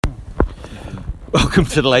Welcome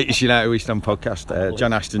to the latest United We Stand podcast.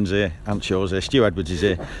 John Ashton's here, Ant Shaw's here, Stu Edwards is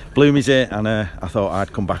here, Bloomy's here, and I thought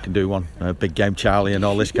I'd come back and do one. Big game Charlie and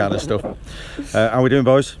all this kind of stuff. How are we doing,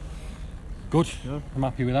 boys? Good, yeah. I'm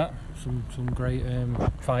happy with that. Some great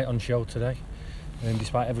fight on show today.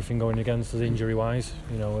 Despite everything going against us injury-wise,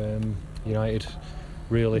 United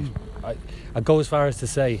really... I'd go as far as to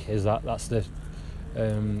say is that's the...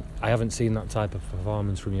 I haven't seen that type of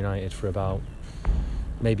performance from United for about...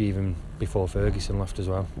 maybe even before Ferguson left as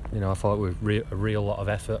well. I thought it was a real lot of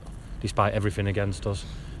effort despite everything against us,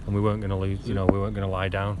 and we weren't going to lose. We weren't going to lie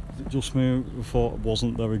down. Just me who thought it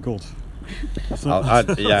wasn't very good.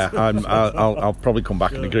 I'll probably come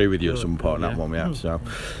back and agree with you at some point on that one. Yeah.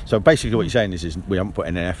 So basically, what you're saying is we haven't put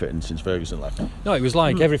any effort in since Ferguson left. No, it was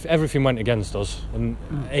like everything went against us. And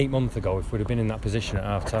 8 months ago, if we'd have been in that position at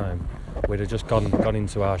half time, we'd have just gone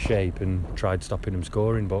into our shape and tried stopping them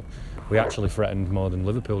scoring. But we actually threatened more than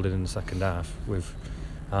Liverpool did in the second half with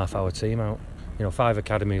half our team out. 5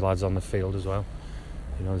 academy lads on the field as well.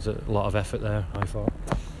 There's a lot of effort there, I thought.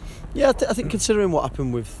 Yeah, I think considering what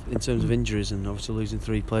happened in terms of injuries and obviously losing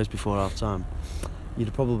 3 players before half time,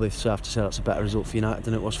 you'd probably have to say that's a better result for United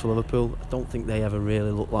than it was for Liverpool. I don't think they ever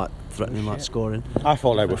really looked like threatening, like scoring. I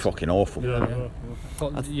thought they were fucking awful. Yeah.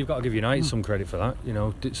 You've got to give United some credit for that.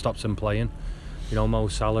 It stops them playing. Mo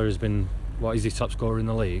Salah has been... What is he, top scorer in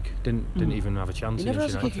the league? Didn't even have a chance. He never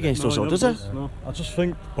has a kick against us, does he? No, I just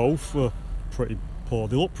think both were pretty poor.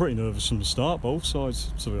 They looked pretty nervous from the start, both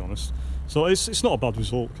sides, to be honest. So it's not a bad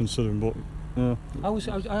result considering, but yeah. I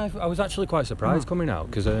was actually quite surprised coming out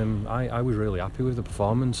because I was really happy with the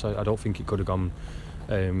performance. I don't think it could have gone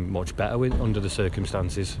much better under the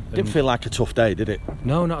circumstances. Didn't feel like a tough day, did it?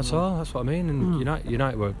 No, not at all. That's what I mean. And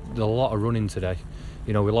United were a lot of running today.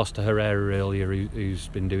 We lost to Herrera earlier, who's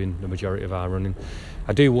been doing the majority of our running.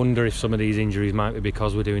 I do wonder if some of these injuries might be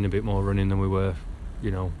because we're doing a bit more running than we were,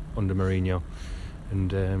 under Mourinho.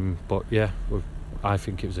 But yeah, I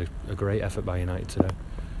think it was a great effort by United today.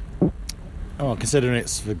 Well, considering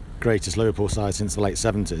it's the greatest Liverpool side since the late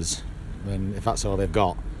 70s, then if that's all they've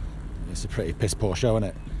got, it's a pretty piss poor show, isn't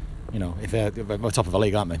it? If they're top of the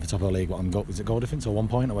league, aren't they? The top of the league, is it goal difference or 1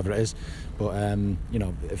 point or whatever it is? But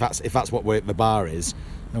if that's what the bar is,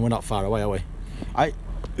 then we're not far away, are we?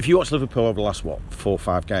 If you watch Liverpool over the last 4 or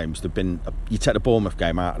 5 games, they've been. You take the Bournemouth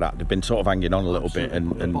game out of that, they've been sort of hanging on a little bit,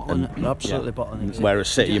 absolutely bottling. Whereas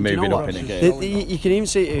City are moving up in a game. You can even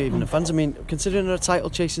see it, even the fans. I mean, considering they're a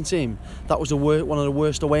title-chasing team, that was one of the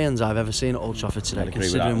worst away ends I've ever seen at Old Trafford today.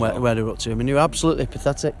 Considering where they were up to, they were absolutely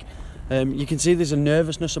pathetic. You can see there's a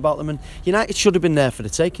nervousness about them, and United should have been there for the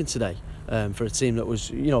taking today. For a team that was,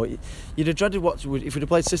 you'd have dreaded if we'd have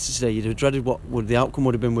played City today. You'd have dreaded what the outcome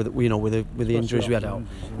would have been with the injuries we had out.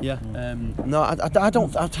 Yeah. No,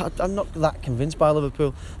 I'm not that convinced by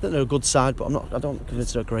Liverpool. I think they're a good side, but I don't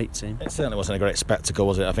convince they're a great team. It certainly wasn't a great spectacle,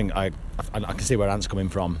 was it? I think I can see where Ant's coming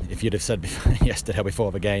from. If you'd have said yesterday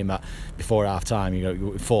before the game that before half time,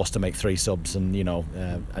 you were forced to make 3 subs and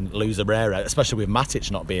and lose a rare, especially with Matic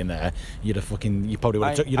not being there, you probably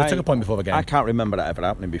would have took a point before the game. I can't remember that ever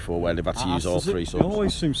happening before where they've had to use all 3 subs. It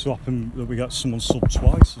always seems to happen that we get someone sub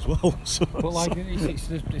twice as well. But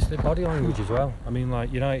it's the body language as well. I mean,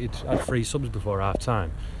 United had 3 subs before half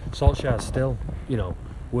time. Solskjaer's still,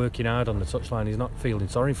 working hard on the touchline. He's not feeling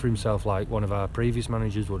sorry for himself like one of our previous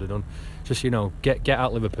managers would have done. Just get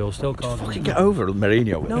at Liverpool, still causing. Fucking get over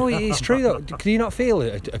Mourinho. No, it's true though. Can you not feel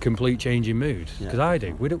a complete change in mood? Because I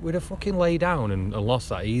do. We'd have fucking laid down and lost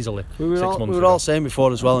that easily. We were all saying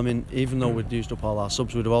before as well. I mean, even though we'd used up all our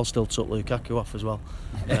subs, we'd have all still took Lukaku off as well.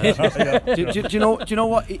 Do you know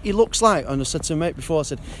what he looks like? And I said to a mate before, I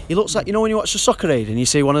said he looks like, when you watch the Soccer Aid and you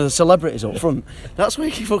see one of the celebrities up front. That's what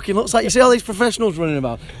he fucking looks like. You see all these professionals running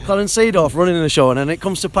about, Clarence Seedorf running in the show, and then it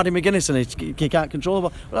comes to Paddy McGuinness and he can't control the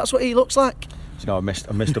ball. But that's what he looks like. I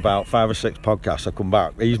missed about 5 or 6 podcasts. I come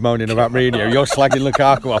back, he's moaning about Mourinho, you're slagging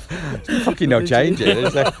Lukaku off. There's fucking no change here.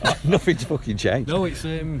 Nothing's fucking changed. No, it's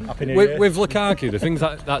with Lukaku, the things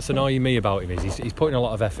that's annoying me about him is he's putting a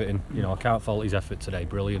lot of effort in. I can't fault his effort today.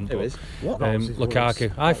 Brilliant. It is.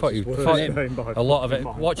 Lukaku, I thought he put a lot of it.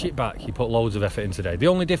 Watch it back. He put loads of effort in today. The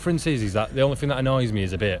only difference is that the only thing that annoys me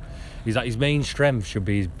is that his main strength should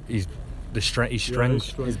be his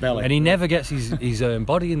strength, his belly, and he never gets his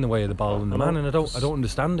body in the way of the ball and the man, and I don't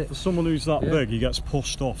understand it. For someone who's that big, he gets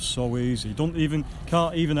pushed off so easy. Can't even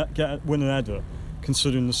win an header,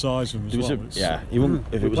 considering the size of him as well. He wouldn't.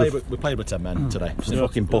 If we played with 10 men today. It's a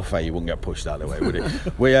fucking buffet. You wouldn't get pushed out of the way, would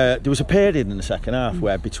it? There was a period in the second half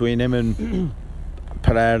where between him and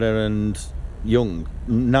Pereira and young,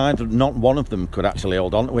 not one of them could actually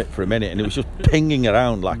hold on to it for a minute, and it was just pinging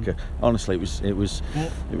around like honestly, it was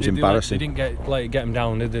embarrassing. They didn't get him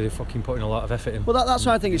down, did they? They fucking put in a lot of effort in. Well, that's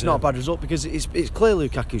why I think it's not a bad result, because it's clear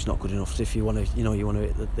Lukaku's not good enough if you want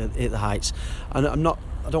to hit the heights. And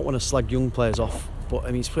I don't want to slag young players off, but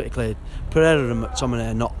I mean it's pretty clear Pereira and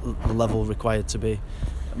McTominay are not the level required to be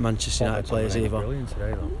Manchester United players either. Brilliant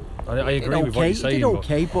today, though. I agree with what you're saying. He did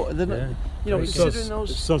okay, but they're not, considering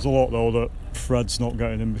those. It says a lot though that Fred's not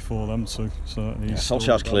getting in before them two. So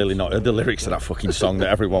Solskjaer's clearly not heard the lyrics to that fucking song that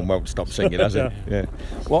everyone won't stop singing, has he? Yeah.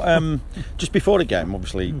 Well, just before the game,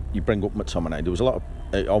 obviously you bring up McTominay. There was a lot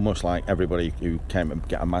of almost like everybody who came and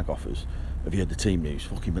get a mag offers. Have you heard the team news?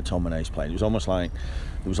 Fucking McTominay's playing. It was almost like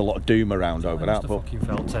there was a lot of doom around over that. But fucking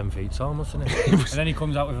felt 10 feet tall, mustn't it? And then he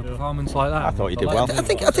comes out with a performance like that. I thought he did well. I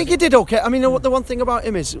think he did okay. I mean, the one thing about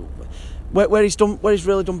him is where he's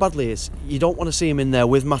really done badly is you don't want to see him in there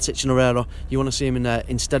with Matic and Herrera. You want to see him in there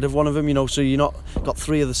instead of one of them. So you're not got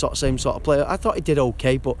three of the same sort of player. I thought he did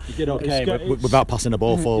okay, but without passing the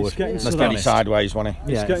ball forward. Let's get sideways, wasn't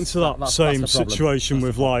he? It's getting to that same situation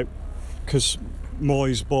with because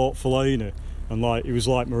Moyes bought Fellaini. And he was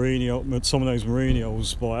like Mourinho, some of those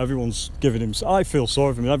Mourinho's, but everyone's giving him. I feel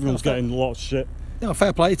sorry for him. Everyone's getting a lot of shit. No,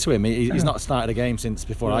 fair play to him. He's not started a game since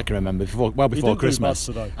before I can remember, before Christmas,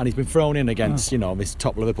 and he's been thrown in against this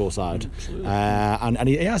top Liverpool side, and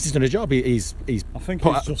he has done a job. I think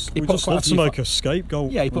we just had to make a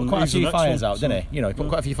scapegoat. Yeah, he put quite a few fires out, didn't he? He put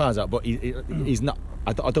quite a few fires out, but he's not.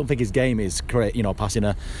 I don't think his game is great, passing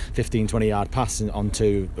a 15-20 yard pass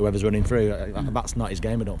onto whoever's running through. That's not his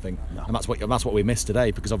game, I don't think. No. And that's what we missed today,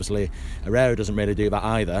 because obviously Herrera doesn't really do that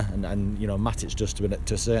either, and Matic just to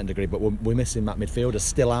a certain degree, but we're missing that midfielder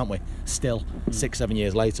still, aren't we? Still 6-7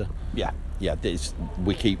 years later. Yeah.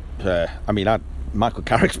 We keep. Michael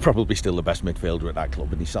Carrick's probably still the best midfielder at that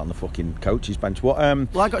club, and he's sat on the fucking coach's bench. What?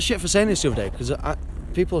 Well, I got shit for saying this the other day because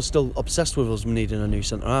people are still obsessed with us needing a new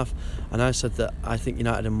centre half, and I said that I think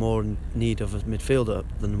United are more in need of a midfielder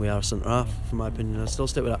than we are a centre half, from my opinion. I still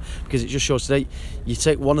stick with that because it just shows today you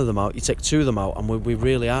take one of them out, you take two of them out, and we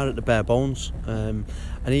really are at the bare bones.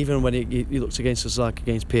 And even when he looks against us like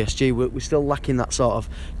against PSG, we're still lacking that sort of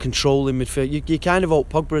control in midfield. You kind of hope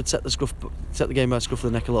Pogba would set the game by the scruff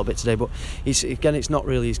of the neck a little bit today, but it's not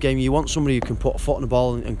really his game. You want somebody who can put a foot on the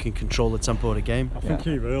ball and can control the tempo of the game. I think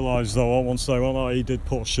he realised though once they went out, he did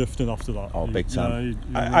put a shift in after that. Oh, big time.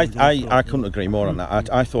 I couldn't agree more on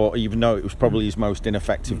that. I thought, even though it was probably his most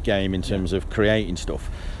ineffective game in terms of creating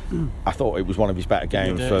stuff, I thought it was one of his better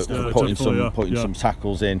games for putting some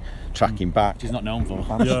tackles in, tracking back. Which he's not known for.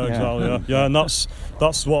 Yeah, exactly. Yeah, and that's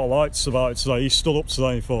what I liked about it today. He stood up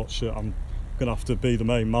today and thought, shit, I'm gonna have to be the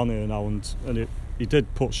main man here now, and he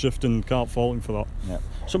did put shift in. Can't fault him for that. Yeah.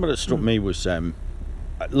 Something that struck me was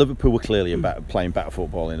Liverpool were clearly playing better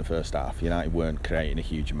football in the first half. United weren't creating a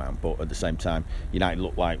huge amount, but at the same time, United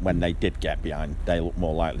looked like when they did get behind, they looked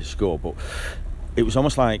more likely to score. But it was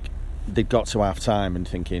almost like they'd got to half time and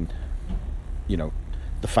thinking,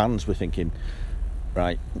 the fans were thinking,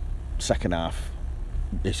 right, second half,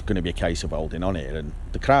 it's going to be a case of holding on here, and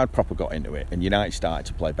the crowd proper got into it, and United started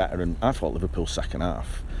to play better. And I thought Liverpool's second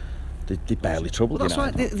half, they barely troubled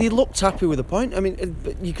United. That's right. They looked happy with the point. I mean,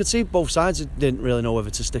 you could see both sides didn't really know whether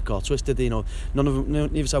to stick or twist. Did they?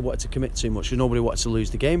 Neither side wanted to commit too much. Nobody wanted to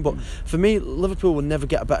lose the game. But for me, Liverpool would never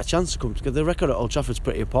get a better chance to come, because the record at Old Trafford's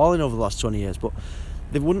pretty appalling over the last 20 years. But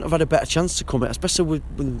they wouldn't have had a better chance to come, especially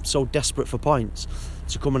with them so desperate for points,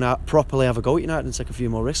 to come and properly have a go at United and take a few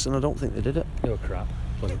more risks. And I don't think they did it. They were crap,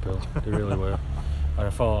 Liverpool. They really were. And I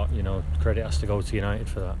thought, credit has to go to United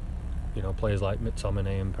for that. Players like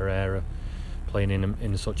McTominay and Pereira playing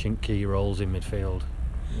in such key roles in midfield.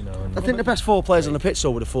 I think the best four players on the pitch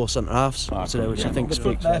were the four centre halves today, which I think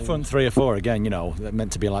speaks. Their front three or four again, they're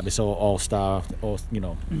meant to be like this all-star, or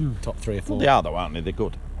top 3 or 4. Well, they are though, aren't they? They're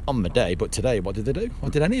good on the day, but today, what did they do?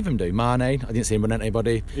 What did any of them do? Mane, I didn't see him run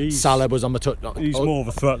anybody. Salah was on the touch. He's more of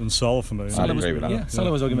a threat than Salah for me.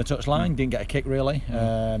 Salah was on the touch line, didn't get a kick really.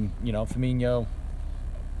 Firmino,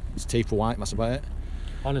 his teeth were white. That's about it.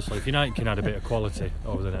 Honestly, if United can add a bit of quality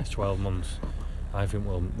over the next 12 months, I think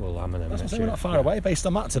we'll hammer them. We're not far away based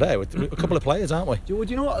on that today. With a couple of players, aren't we? Do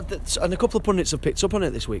you know what? And a couple of pundits have picked up on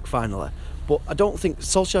it this week, finally. But I don't think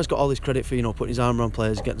Solskjaer's got all this credit for putting his arm around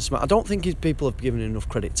players, getting smart. I don't think his people have given him enough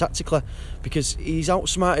credit tactically, because he's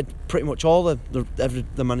outsmarted pretty much all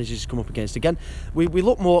the managers he's come up against. Again, we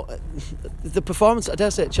look more. The performance, I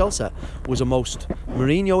dare say, at Chelsea was a most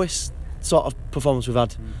Mourinho-ish sort of performance we've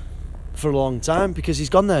had. for a long time, because he's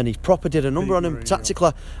gone there and he's proper did a number on him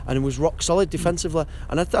tactically, and he was rock solid defensively.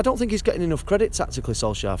 And I don't think he's getting enough credit tactically,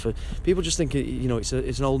 Solskjaer. For people just think it's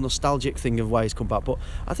an old nostalgic thing of why he's come back, but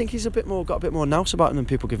I think he's got a bit more nous about him than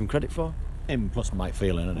people give him credit for. Him plus Mike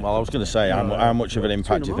Phelan, isn't it? Well, I was going to say, how much of an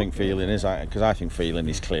impact do you think Phelan is? Because I think Phelan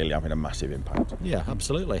is clearly having a massive impact. Yeah,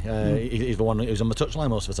 absolutely. He's the one who's on the touchline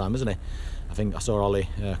most of the time, isn't he? I think I saw Ollie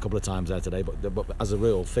a couple of times there today, but as a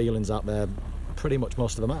rule, Phelan's out there pretty much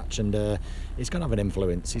most of the match, and he's going to have an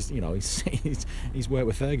influence. He's worked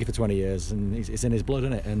with Fergie for 20 years, and it's in his blood,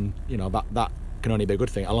 isn't it? And that can only be a good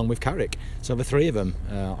thing, along with Carrick. So the three of them,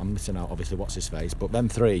 I'm missing out obviously what's his face, but them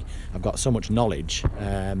three have got so much knowledge.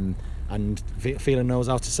 And Phelan knows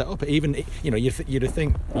how to set up. Even you'd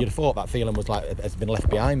have thought that Phelan has been left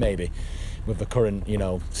behind maybe with the current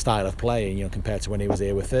style of play, compared to when he was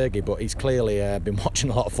here with Fergie. But he's clearly been watching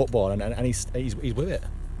a lot of football, and he's with it.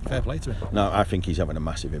 Fair play to him. No, I think he's having a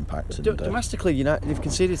massive impact. Domestically, United, they've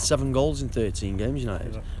conceded 7 goals in 13 games,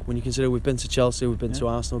 United. Yeah. When you consider we've been to Chelsea, we've been to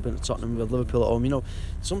Arsenal, we've been to Tottenham, we've Liverpool at home,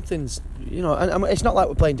 something's, and it's not like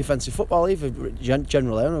we're playing defensive football either,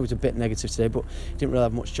 generally. I know it was a bit negative today, but he didn't really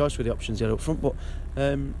have much choice with the options he had up front. But,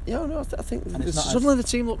 I think suddenly the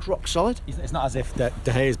team looks rock solid. It's not as if De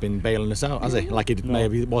Gea's been bailing us out, has he? Like he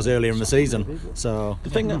maybe was earlier in the season. So the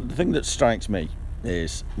thing that strikes me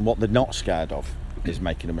is what they're not scared of is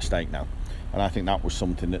making a mistake now, and I think that was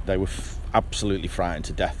something that they were absolutely frightened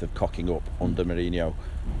to death of cocking up under Mourinho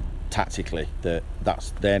tactically. They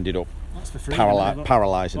ended up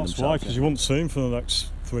paralysing themselves. That's why, because you wouldn't see him for the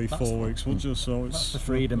next 3-4 weeks, would you? So that's the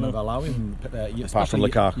freedom of allowing, apart from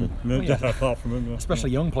Lukaku, apart from him,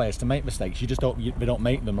 especially young players to make mistakes. You just don't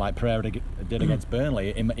make them like Pereira did against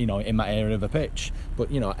Burnley in that area of the pitch.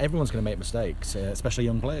 But everyone's going to make mistakes, especially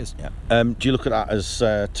young players. Yeah. Do you look at that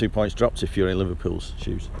as 2 points dropped if you're in Liverpool's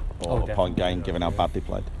shoes, or a point gain given how bad they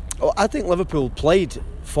played? Oh, I think Liverpool played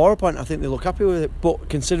for a point. I think they look happy with it, but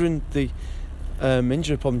considering the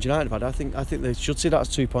injury problems United have had, I think they should see that as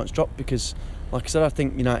 2 points dropped, because, like I said, I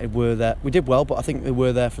think United were there. We did well, but I think they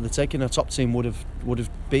were there for the taking. A top team would have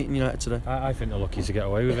beaten United today. I think they're lucky to get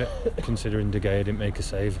away with it, considering De Gea didn't make a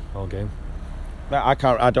save all game. I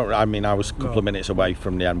was a couple of minutes away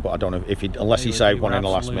from the end, but I don't know unless he saved one in the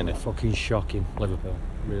last minute. Fucking shocking, Liverpool.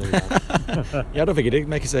 Really. Yeah, I don't think he did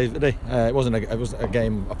make a save, did he? It was a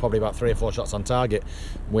game of probably about 3 or 4 shots on target.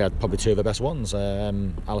 We had probably 2 of the best ones.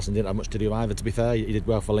 Alisson didn't have much to do either, to be fair. He did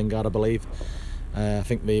well for Lingard, I believe. I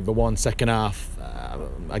think the one second half,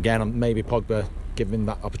 again, maybe Pogba giving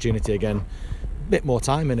that opportunity again. Bit more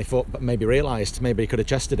time, and he thought, but maybe realised maybe he could have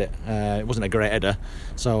chested it. It wasn't a great header,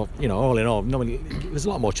 so all in all, there's a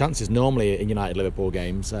lot more chances normally in United Liverpool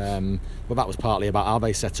games, but that was partly about how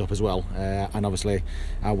they set up as well, and obviously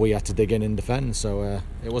how we had to dig in and defend. So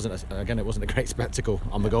it wasn't a great spectacle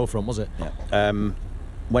on the goal front, was it? Yeah.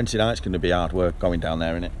 Wednesday night's going to be hard work going down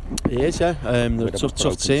there, isn't it? It is, yeah. They're a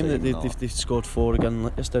tough team. They've scored 4 again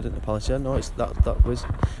yesterday at Palace. Yeah, no, it's that was.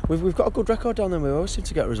 We've got a good record down there. We always seem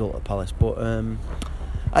to get a result at Palace, but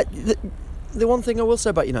the one thing I will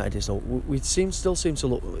say about United is, though, we still seem to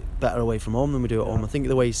look better away from home than we do at home. I think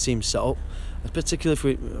the way he seems set up,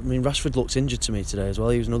 particularly Rashford looks injured to me today as well.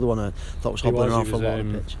 He was another one I thought was hobbling around for a lot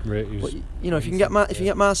of the pitch. But, if you can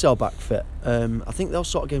get Martial back fit, I think those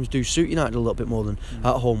sort of games do suit United a little bit more than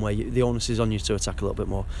at home, where the onus is on you to attack a little bit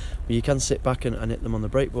more. But you can sit back and hit them on the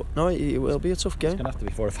break. But no, it will be a tough game. It's going to have to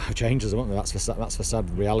be 4 or 5 changes, won't there? That's the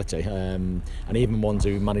sad reality. And even ones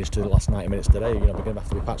who managed to the last 90 minutes today, they're going to have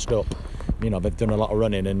to be patched up. They've done a lot of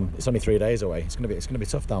running, and it's only 3 days away. It's going to be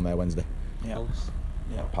tough down there Wednesday. Yeah.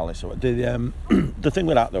 Yeah, Palace. The thing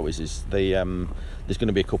with that, though, is there's going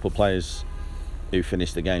to be a couple of players who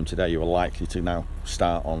finished the game today who are likely to now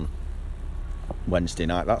start on Wednesday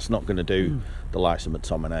night. That's not going to do the likes of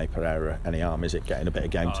McTominay, Pereira any harm, is it? Getting a bit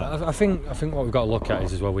of game time. I think what we've got to look at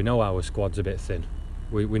is as well. We know our squad's a bit thin.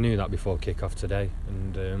 We knew that before kick-off today,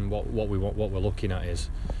 and what we're looking at is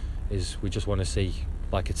we just want to see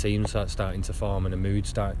like a team starting to form and a mood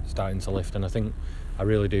starting to lift, and I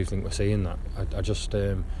really do think we're seeing that.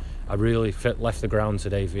 I really left the ground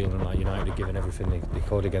today feeling like United had given everything they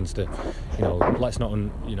could against it. Let's not.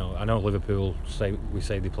 I know Liverpool say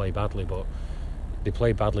they play badly, but they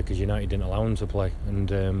play badly because United didn't allow them to play.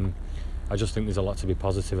 And I just think there's a lot to be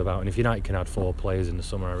positive about. And if United can add 4 players in the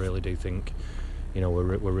summer, I really do think, we're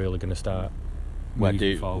really going to start. Where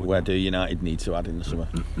do United need to add in the summer?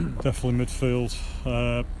 Definitely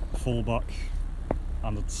midfield, full back,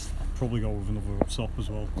 and it's probably go with another up top as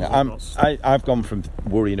well. Yeah, I've gone from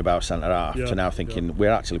worrying about centre half to now thinking we're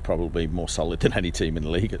actually probably more solid than any team in the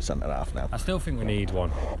league at centre half now. I still think we need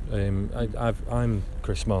one. I'm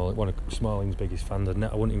Chris Smalling, one of Smalling's biggest fans. I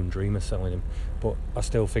wouldn't even dream of selling him, but I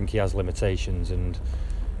still think he has limitations, and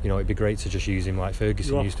it'd be great to just use him like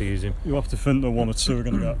Ferguson used to use him. You have to think that one or two are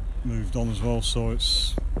going to get moved on as well, so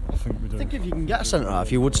I think we do. I think if you can get a centre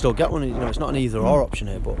half, you would still get one. It's not an either or option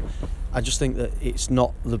here, but I just think that it's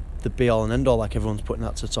not the be all and end all like everyone's putting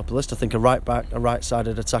that to the top of the list. I think a right back, a right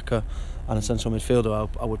sided attacker, and a central midfielder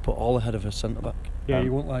I would put all ahead of a centre back. Yeah,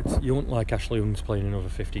 you won't like Ashley Young's playing another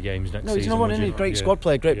 50 games next season. No, he's not one. He's a great squad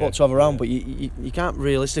player, great ball to have around, but you can't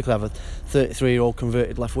realistically have a 33-year-old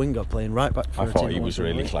converted left winger playing right back. For I thought he was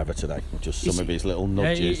really clever today. Just some of his little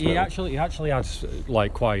nudges. He actually had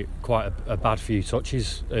like quite a bad few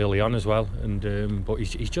touches early on as well, and but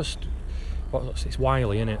he's just it's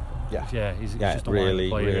wily, isn't it? Yeah, he's just a really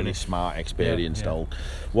player, really smart, experienced old.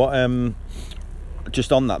 What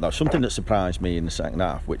just on that though, something that surprised me in the second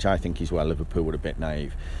half, which I think is where Liverpool were a bit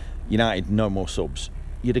naive. United, no more subs.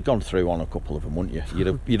 You'd have gone through on a couple of them, wouldn't you?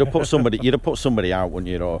 You'd have put somebody out, wouldn't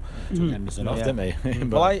you? Or Henderson off, didn't he?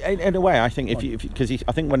 Well, in a way, I think because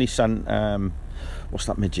I think when he sent what's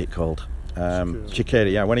that midget called?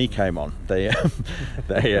 Shaqiri. Yeah, when he came on,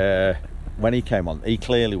 when he came on, he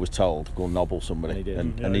clearly was told go nobble somebody,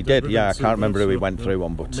 and he did. Yeah, I can't remember who he went through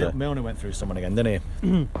on, but Milner went through someone again, didn't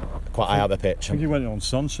he? Quite high out the pitch. I think he went on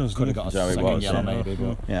Sanchez. Could have got a second yellow maybe.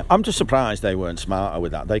 But. Yeah, I'm just surprised they weren't smarter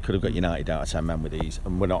with that. They could have got United out of 10 men with these,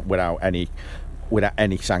 and without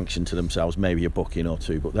any sanction to themselves, maybe a booking or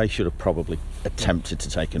two, but they should have probably attempted to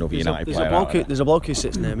take another United player out. There's a bloke who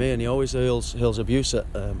sits near me, and he always hurls abuse at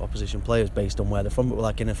opposition players based on where they're from, but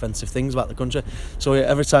like inoffensive things about the country. So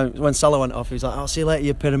every time when Salah went off, he was like, "I'll see you later,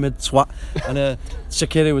 you pyramid twat," and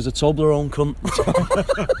Shaqiri was a Toblerone cunt.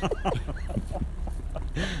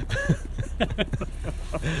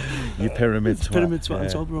 You pyramid twat. Pyramid twat and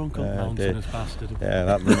Toblerone cunt. Mountainous bastard. Yeah,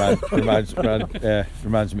 that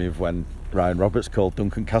reminds me of when Ryan Roberts called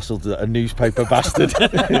Duncan Castle a newspaper bastard.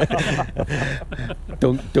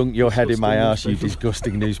 Dunk your head in my arse, you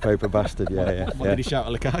disgusting newspaper bastard. Yeah. What did he shout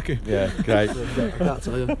at Lukaku? Yeah, great. I can't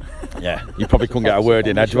tell you. Yeah, you probably couldn't get a word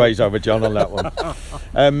in edgeways over John on that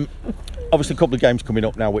one. Obviously, a couple of games coming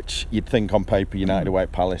up now, which you'd think on paper United away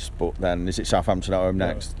at Palace, but then is it Southampton at home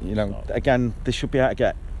next? Again, this should be able to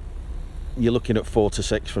get. You're looking at 4 to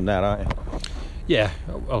 6 from there, aren't you? Yeah,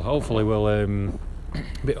 well, hopefully we'll.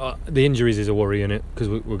 The injuries is a worry, in it, because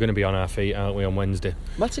we're going to be on our feet, aren't we, on Wednesday?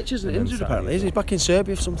 Matic isn't injured apparently. He's back in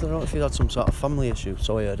Serbia for something. I don't know if he had some sort of family issue,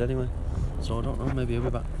 so I heard anyway. So I don't know. Maybe he'll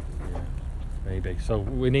be back. Maybe. So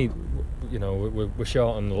we need, we're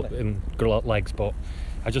short in legs, but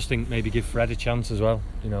I just think maybe give Fred a chance as well.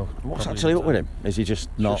 What's actually up with him? Is he just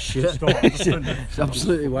not? Shit. It's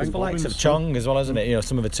absolutely wank. It's the likes of Chong as well, isn't it?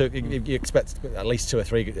 Some of the two. You expect at least 2 or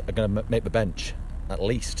 3 are going to make the bench at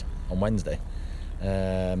least on Wednesday.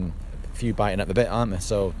 A few biting at the bit, aren't they?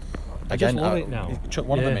 So again, I just love it now. Chuck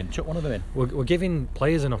one of them in. We're giving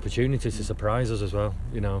players an opportunity to surprise us as well.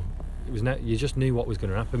 It was you just knew what was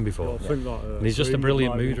going to happen before. I think that, and he's just a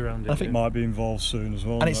brilliant mood around it. I think might be involved soon as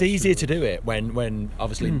well. And it's easier to do it when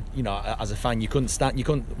obviously as a fan you couldn't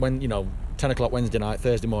when 10 o'clock Wednesday night,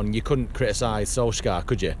 Thursday morning, you couldn't criticise Solskjaer,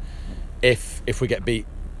 could you? If we get beat.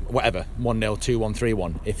 Whatever, 1-0, 2-1,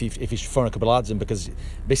 3-1. If he's throwing a couple of lads in, because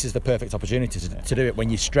this is the perfect opportunity to do it when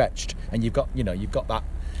you're stretched and you've got that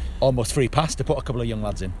almost free pass to put a couple of young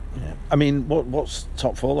lads in. Yeah. I mean, what's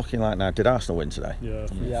top 4 looking like now? Did Arsenal win today?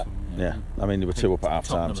 Yeah. I mean, there were 2 up at half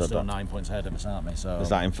time. So still 9 points ahead of us, aren't they? So is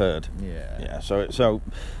that in third? Yeah. So,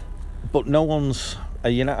 but no one's.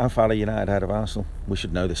 How far are United ahead of Arsenal? We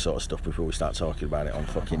should know this sort of stuff before we start talking about it on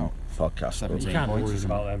fucking podcast. 17 You can't points worry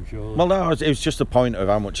about them, surely. Well, no, it was just a point of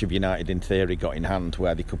how much of United, in theory, got in hand,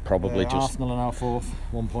 where they could probably just Arsenal are now 4th,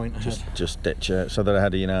 1 point ahead. just ditch it, so they're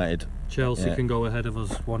ahead of United. Chelsea can go ahead of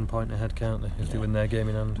us 1 point ahead, can't they? If they win their game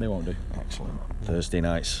in hand. They won't do. Excellent. Thursday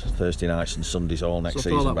nights and Sundays all next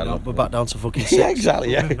season. We're back down to fucking 6. Yeah,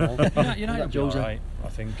 exactly. Yeah. United will be all right, I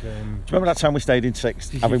think. Do you remember that time we stayed in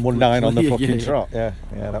 6th, having won 9 on the fucking trot? Yeah,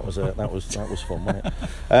 that was fun, wasn't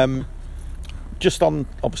it? Just on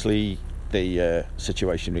obviously the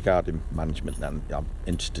situation regarding management, then I'm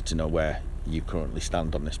interested to know where you currently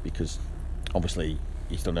stand on this, because obviously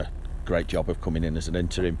he's done a great job of coming in as an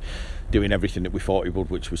interim, doing everything that we thought he would,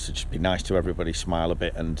 which was to just be nice to everybody, smile a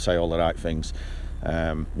bit and say all the right things,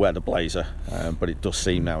 wear the blazer, but it does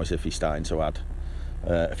seem now as if he's starting to add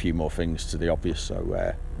a few more things to the obvious. So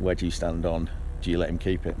where do you stand on do you let him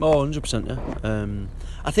keep it? Oh, 100%, yeah.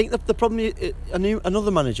 I think the problem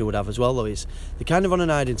another manager would have as well, though, is they're kind of on an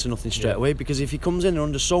hiding to nothing straight away, because if he comes in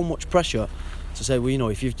under so much pressure to say, well, you know,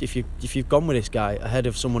 if you've gone with this guy ahead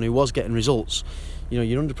of someone who was getting results, you know,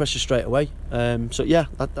 you're under pressure straight away. So yeah,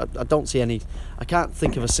 I don't see any. I can't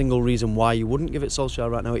think of a single reason why you wouldn't give it Solskjaer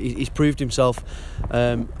right now. He's proved himself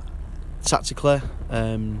tactically.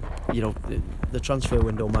 You know, the transfer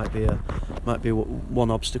window might be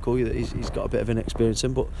one obstacle that he's got a bit of inexperience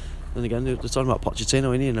in, but then again, they're talking about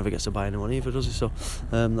Pochettino, and he never gets to buy anyone either, does he? So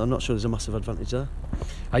I'm not sure there's a massive advantage there.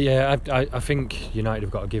 I think United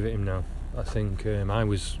have got to give it him now. I think I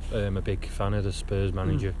was a big fan of the Spurs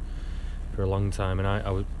manager for a long time, and I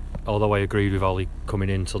was, although I agreed with Ollie coming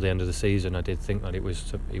in till the end of the season, I did think that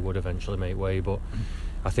he would eventually make way, but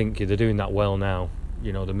I think they're doing that well now.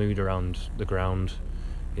 You know, the mood around the ground,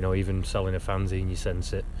 you know, even selling a fanzine, you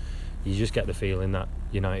sense it. You just get the feeling that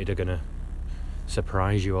United are going to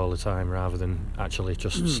surprise you all the time, rather than actually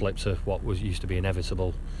just slip to what used to be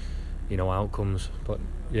inevitable, you know, outcomes. But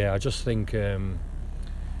yeah, I just think,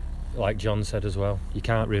 like John said as well, you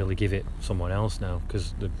can't really give it someone else now,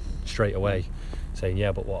 because they're straight away saying,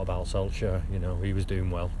 yeah, but what about Solskjaer? You know, he was doing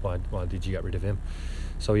well. Why did you get rid of him?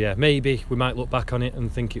 So yeah, maybe we might look back on it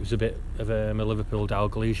and think it was a bit of a Liverpool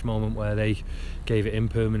Dalglish moment, where they gave it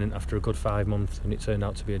impermanent after a good 5 months and it turned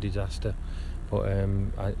out to be a disaster. But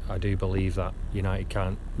I do believe that United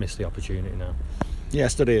can't miss the opportunity now. Yeah,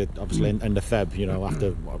 study obviously end of Feb, you know,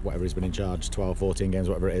 after whatever he's been in charge, 12, 14 games,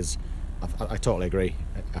 whatever it is. I totally agree.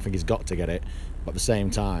 I think he's got to get it, but at the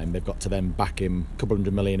same time they've got to then back him a couple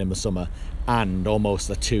 $100 million in the summer and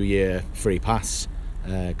almost a 2-year free pass,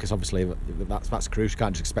 because obviously that's crucial. You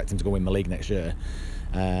can't just expect him to go win the league next year.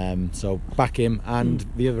 So back him, and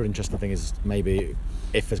the other interesting thing is, maybe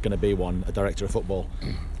if there's going to be one, a director of football,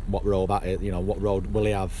 what role that is, you know, what role will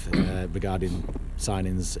he have regarding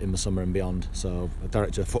signings in the summer and beyond. So a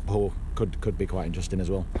director of football could be quite interesting as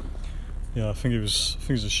well. Yeah, I think it was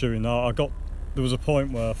a shooting. There was a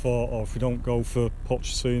point where I thought, if we don't go for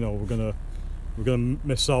Pochettino, we're gonna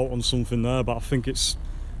miss out on something there. But I think it's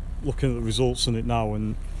looking at the results in it now,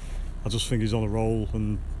 and I just think he's on a roll,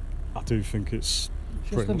 and I do think it's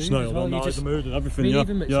pretty much nailed on. The mood and everything.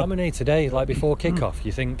 Even McTominay today, like before kick-off,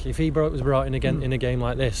 you think if he was brought in again in a game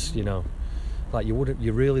like this, you know, like you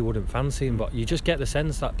really wouldn't fancy him, but you just get the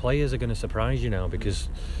sense that players are going to surprise you now, because,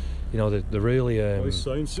 you know, they're really. It's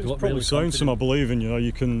probably saying some, I believe in. You know,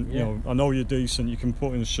 you can. You know, I know you're decent. You can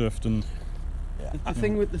put in a shift, and the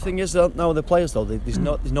thing is that now the players, though,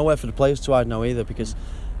 there's nowhere for the players to hide now either, because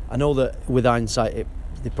I know that with hindsight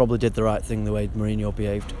they probably did the right thing the way Mourinho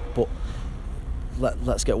behaved, but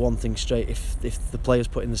let's get one thing straight: if the players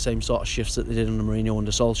put in the same sort of shifts that they did under Mourinho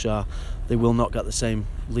under Solskjaer, they will not get the same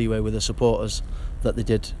leeway with the supporters that they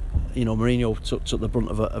did. You know, Mourinho took the brunt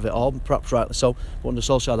of it all, perhaps rightly so, but under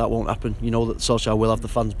Solskjaer that won't happen. You know that Solskjaer will have the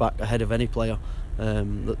fans back ahead of any player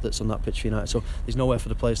that's on that pitch for United, so there's nowhere for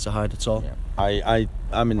the players to hide at all.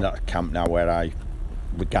 I'm in that camp now where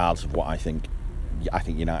regardless of what I think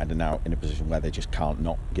United are now in a position where they just can't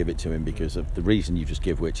not give it to him, because of the reason you just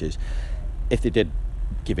give, which is, if they did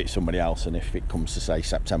give it somebody else, and if it comes to say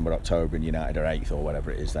September, October and United are 8th or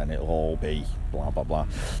whatever it is, then it'll all be blah blah blah.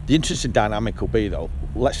 The interesting dynamic will be, though,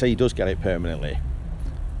 let's say he does get it permanently,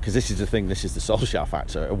 because this is the thing, this is the Solskjaer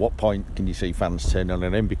factor. At what point can you see fans turn on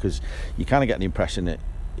him? Because you kind of get the impression that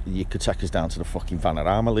you could take us down to the fucking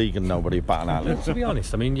Vanarama League and nobody would bat an eyelid. To be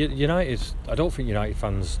honest, I mean, United, I don't think United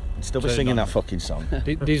fans still be singing that fucking song.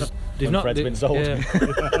 They've not. Fred's been sold. Yeah.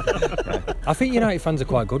 I think United fans are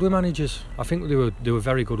quite good with managers. I think they were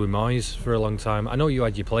very good with Moyes for a long time. I know you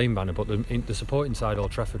had your playing banner, but the support inside Old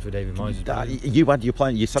Trafford for David Moyes. You had your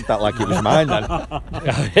playing. You said that like it was mine then.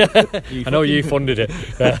 I know you funded it.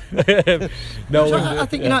 I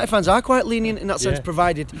think United fans are quite lenient in that sense,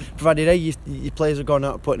 provided your players are going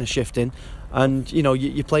out and putting a shift in, and you know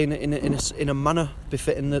you're playing it in a manner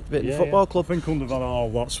befitting the football club. I think under Van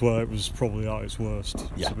Gaal, that's where it was probably at its worst,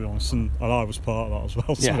 to be honest, and I was part of that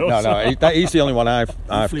as well. No, he's the only one I've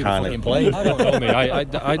kind of played. I don't know,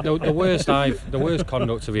 mate. The worst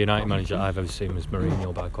conduct of a United manager I've ever seen was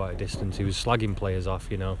Mourinho by quite a distance. He was slagging players off,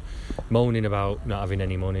 you know, moaning about not having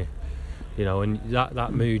any money. You know, and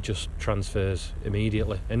that mood just transfers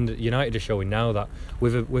immediately. And United are showing now that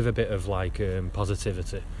with a bit of like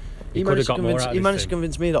positivity, he could have got more out of this. He managed to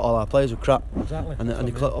convince me that all our players were crap. Exactly. And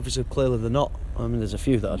obviously clearly they're not. I mean, there's a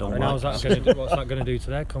few that I don't like. What's that going to do to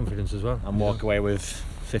their confidence as well? And walk away with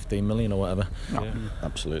 15 million or whatever.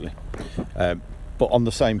 Absolutely. But on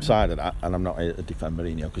the same side of that, and I'm not here to defend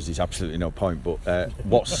Mourinho because there's absolutely no point, but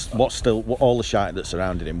what's still all the shite that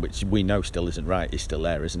surrounded him, which we know still isn't right, is still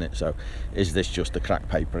there, isn't it? So is this just a crack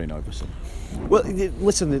papering over some? Well,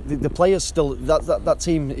 listen, the players still, that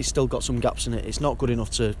team has still got some gaps in it. It's not good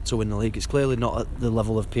enough to win the league. It's clearly not at the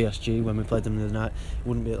level of PSG when we played them the other night. It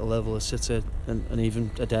wouldn't be at the level of City and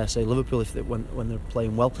even, I dare say, Liverpool when they're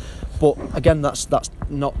playing well. But again, that's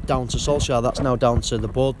not down to Solskjaer. That's now down to the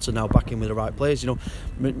board to now back in with the right players. You know,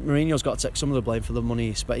 Mourinho's got to take some of the blame for the money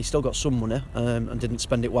he spent. He's still got some money and didn't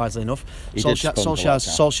spend it wisely enough.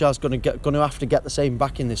 Solskjaer's going to have to get the same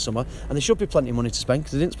back in this summer, and there should be plenty of money to spend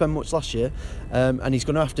because they didn't spend much last year. And he's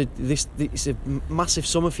going to have to. It's a massive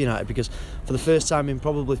summer for United because for the first time in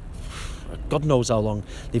probably God knows how long,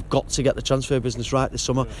 they've got to get the transfer business right this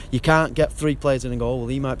summer. You can't get 3 players in and go, oh, well,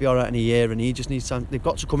 he might be all right in a year and he just needs time. They've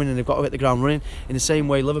got to come in and they've got to hit the ground running in the same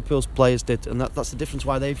way Liverpool's players did, and that's the difference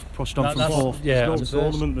why they've pushed on from fourth. Yeah, there's no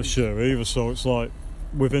tournament this year either, so it's like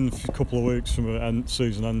within a couple of weeks from the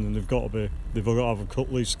season ending, they've got to have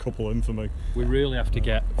at least a couple in for me. We really have to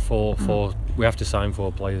get four. We have to sign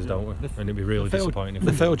 4 players, don't we? And it'd be really disappointing. If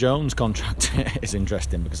the Phil Jones contract is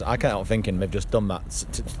interesting because I can't help thinking they've just done that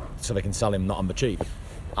so they can sell him not on the cheap.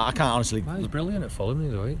 I can't honestly. He's brilliant at Fulham, the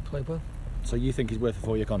other week. Played well. So you think he's worth a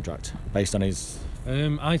 4-year contract based on his?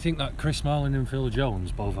 I think that Chris Smalling and Phil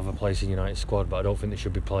Jones both have a place in United's squad, but I don't think they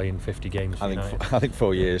should be playing 50 games for United. I think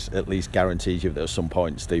 4 years at least guarantees you that at some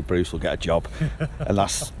point Steve Bruce will get a job, and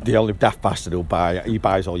that's the only daft bastard who'll buy. He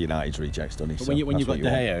buys all United's rejects, doesn't he? But when you've got De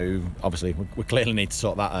Gea, who obviously we clearly need to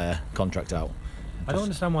sort that contract out. I don't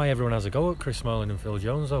understand why everyone has a go at Chris Smalling and Phil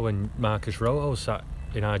Jones though when Marcus Rojo sat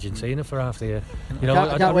in Argentina for half the year. You know,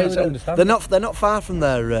 I really don't understand. They're not far from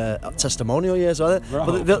their testimonial years, are they?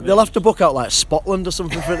 But they'll have to book out like Scotland or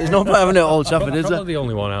something. There's no point having it at Old Trafford, is there? Probably the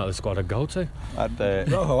only one out of the squad I'd go to.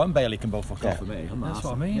 Rojo and Bailey can both fuck off for me. That's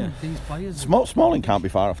what I mean. Yeah. These players. Smalling can't be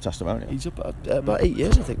far off testimonial. He's about 8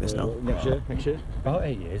 years, I think. This now. Next year. About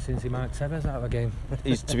 8 years since he marked Tevez out of a game.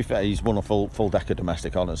 To be fair, he's won a full deck of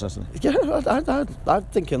domestic honours, hasn't he? Yeah, I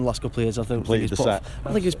think in the last couple of years, I think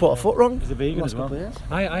he's put a foot wrong. He's a vegan as well.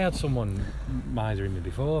 I had someone misering me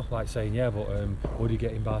before, like saying, yeah, but would he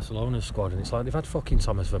get in Barcelona's squad? And it's like, they've had fucking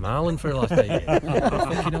Thomas Vermaelen for the last 8 years. What the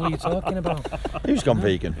fucking hell are you talking about? Who's gone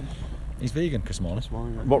vegan? He's vegan, Chris Smalling.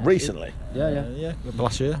 What, recently? Yeah.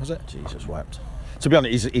 Last year, was it? Jesus wept. To be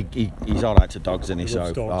honest, he's all right to dogs, isn't he?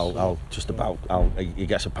 So he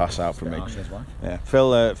gets a pass out from me. Yeah,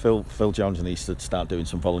 Phil Jones needs to start doing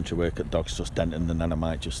some voluntary work at Dogs Trust Denton, and then I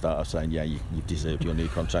might just start saying, yeah, you deserved your new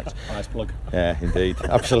contract. Nice plug. Yeah, indeed,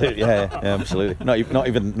 absolutely. Yeah, absolutely. Not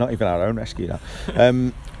even our own rescue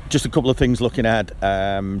now. Just a couple of things looking ahead.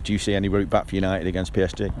 Do you see any route back for United against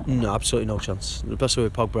PSG? No, absolutely no chance. Especially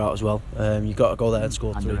with Pogba out as well. You've got to go there and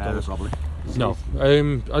score 3 goals. Probably. No,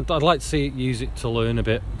 I'd like to use it to learn a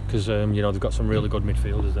bit because they've got some really good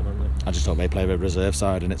midfielders, haven't they? I just hope they play with a reserve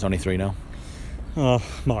side and it's only 3-0.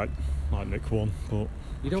 Might nick one, but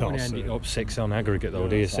you don't want to end it up 6 on aggregate though,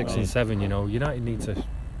 do you? 6 and 7. United need to,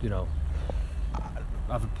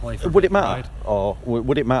 have a play for. Would it matter, or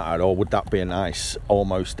would that be a nice,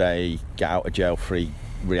 almost a get out of jail free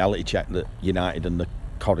reality check that United and the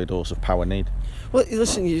corridors of power need? Well,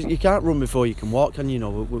 listen, you can't run before you can walk, can you?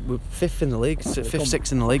 We're 5th in the league, 5th,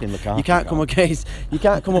 6th in the league. You can't come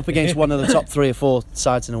up against one of the top 3 or 4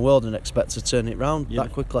 sides in the world and expect to turn it round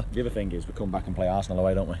that quickly. The other thing is we come back and play Arsenal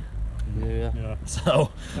away, don't we? Yeah.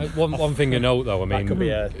 So one thing to note though, I mean, could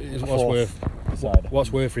be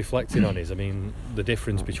what's worth reflecting on is, the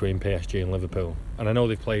difference between PSG and Liverpool. And I know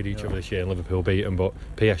they've played each other this year and Liverpool beat them, but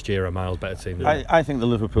PSG are a miles better team. I think the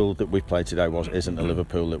Liverpool that we played today isn't a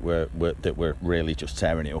Liverpool that we're really just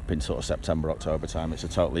tearing it up in sort of September, October time. It's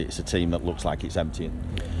a team that looks like it's emptying.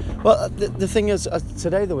 Well, the thing is,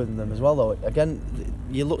 today they're with them as well though. Again,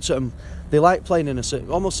 you looked at them. They like playing in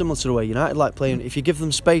almost similar to the way United like playing. If you give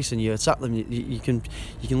them space and you attack them, you can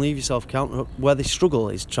leave yourself counter. Where they struggle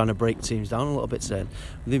is trying to break teams down a little bit today.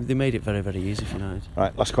 They made it very, very easy for United.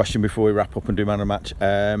 Right, last question before we wrap up and do man of the match.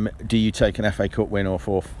 Do you take an FA Cup win or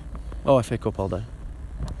 4th? Oh, FA Cup all day.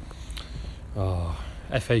 Oh,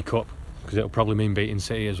 FA Cup, because it'll probably mean beating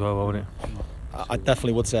City as well, won't it? I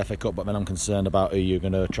definitely would say FA Cup, but then I'm concerned about who you're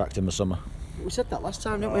going to attract in the summer. We said that last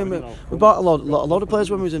time, didn't we? We bought a lot of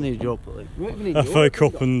players when we was in the Europa League. FA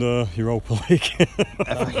Cup and Europa League.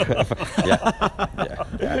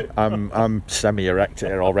 Yeah. I'm semi-erect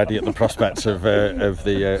here already at the prospects of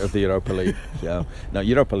the Europa League. So, no,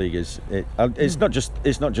 Europa League it's not just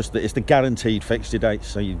it's the guaranteed fixture dates,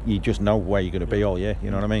 so you just know where you're going to be all year.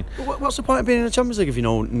 You know what I mean? What's the point of being in the Champions League if you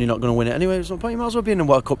know you're not going to win it anyway? There's no point. You might as well be in the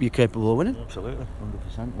World Cup you're capable of winning. Absolutely,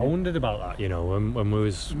 100%. I wondered about that. You know, when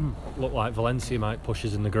we looked like Valencia might push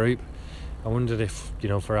us in the group. I wondered if, you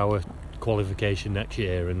know, for our qualification next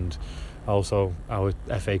year and also our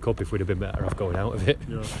FA Cup, if we'd have been better off going out of it.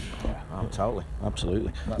 Yeah, totally,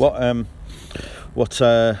 absolutely. What have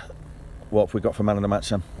we got for man of the match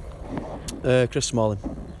then? Chris Smalling,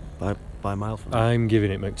 by a mile. From I'm giving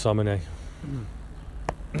it McTominay.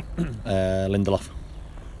 Lindelof.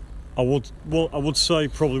 I would say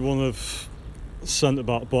probably one of centre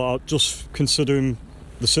back, but just considering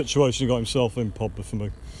the situation he got himself in, Pogba for me.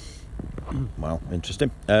 Well, interesting.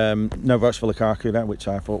 No votes for Lukaku there, which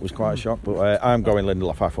I thought was quite a shock, but I'm going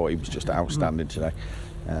Lindelof. I thought he was just outstanding today.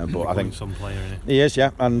 But I think some player in it. He is,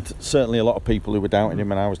 yeah, and certainly a lot of people who were doubting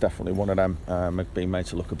him, and I was definitely one of them, have been made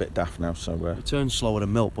to look a bit daft now. So he turns slower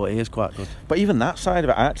than milk, but he is quite good. But even that side of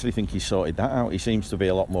it, I actually think he sorted that out. He seems to be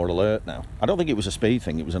a lot more alert now. I don't think it was a speed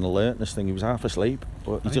thing; it was an alertness thing. He was half asleep,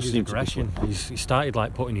 but he just seemed aggression. He started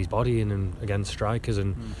like putting his body in and against strikers,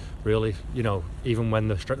 and really, you know, even when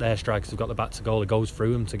their strikers have got the back to goal, he goes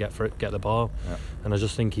through them to get the ball. Yeah. And I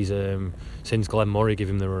just think he's since Glenn Murray gave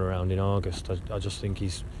him the run around in August, I just think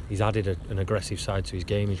he's added an aggressive side to his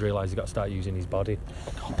game. He's realised he's got to start using his body.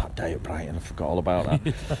 God, that day at Brighton, I forgot all about that.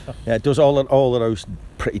 Yeah, it does all of those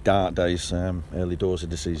pretty dark days, early doors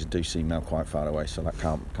of the season do seem now quite far away, so that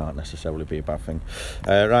can't necessarily be a bad thing.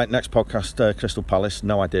 Right, next podcast, Crystal Palace.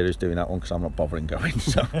 No idea who's doing that one because I'm not bothering going.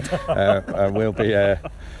 So we'll be. Are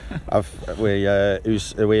we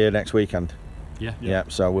here next weekend? Yeah.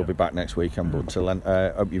 So we'll be back next weekend. But until then,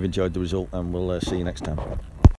 hope you've enjoyed the result, and we'll see you next time.